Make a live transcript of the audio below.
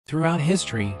Throughout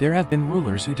history, there have been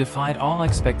rulers who defied all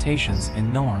expectations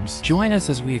and norms. Join us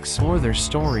as we explore their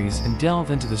stories and delve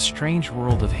into the strange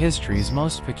world of history's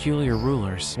most peculiar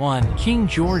rulers. 1. King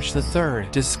George III.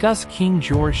 Discuss King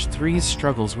George III's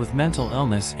struggles with mental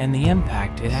illness and the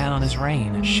impact it had on his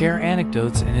reign. Share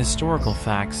anecdotes and historical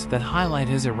facts that highlight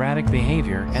his erratic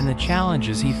behavior and the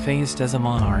challenges he faced as a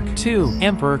monarch. 2.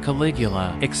 Emperor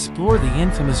Caligula. Explore the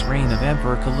infamous reign of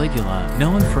Emperor Caligula,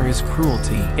 known for his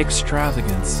cruelty,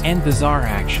 extravagance, and bizarre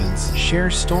actions. Share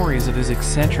stories of his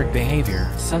eccentric behavior,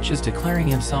 such as declaring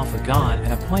himself a god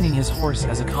and appointing his horse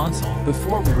as a consul.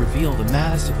 Before we reveal the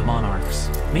maddest of the monarchs,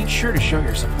 make sure to show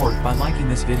your support by liking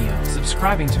this video,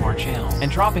 subscribing to our channel, and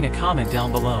dropping a comment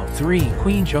down below. 3.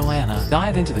 Queen Joanna.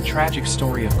 Dive into the tragic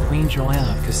story of Queen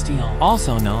Joanna of Castile,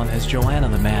 also known as Joanna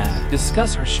the Mad.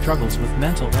 Discuss her struggles with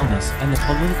mental illness and the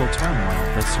political turmoil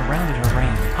that surrounded her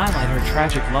reign. Highlight her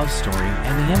tragic love story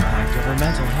and the impact of her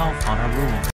mental health on her rule.